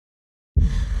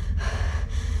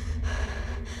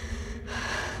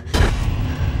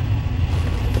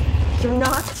You're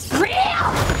not real!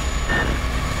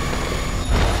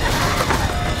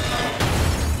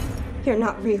 You're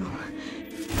not real.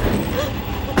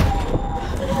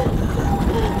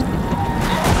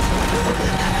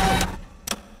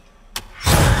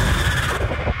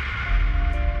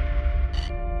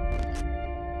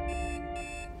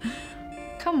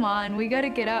 Come on, we gotta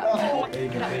get up.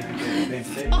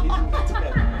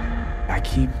 I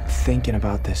keep thinking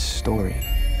about this story.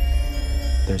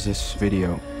 There's this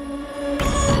video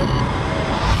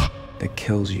that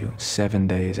kills you 7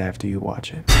 days after you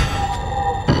watch it.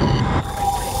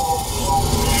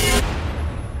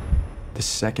 The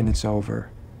second it's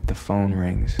over, the phone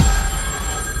rings,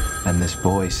 and this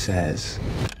voice says,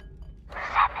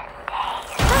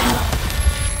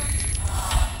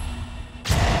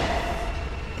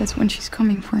 That's when she's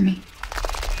coming for me.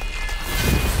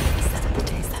 7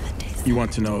 days, 7 days. You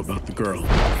want to know about the girl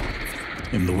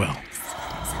in the well.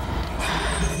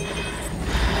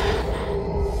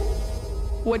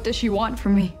 What does she want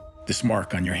from me? This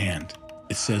mark on your hand.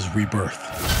 It says rebirth.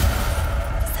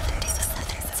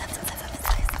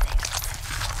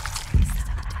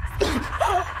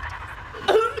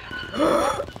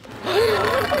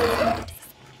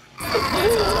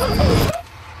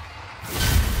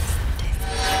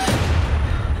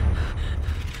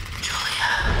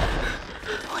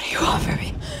 What do you offer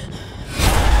me?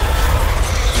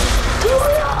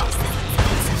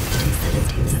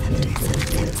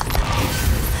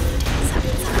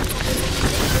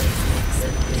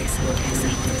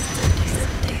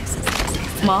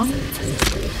 Mom?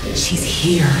 She's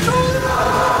here.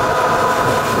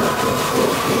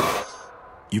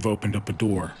 You've opened up a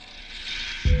door,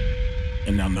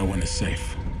 and now no one is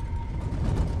safe.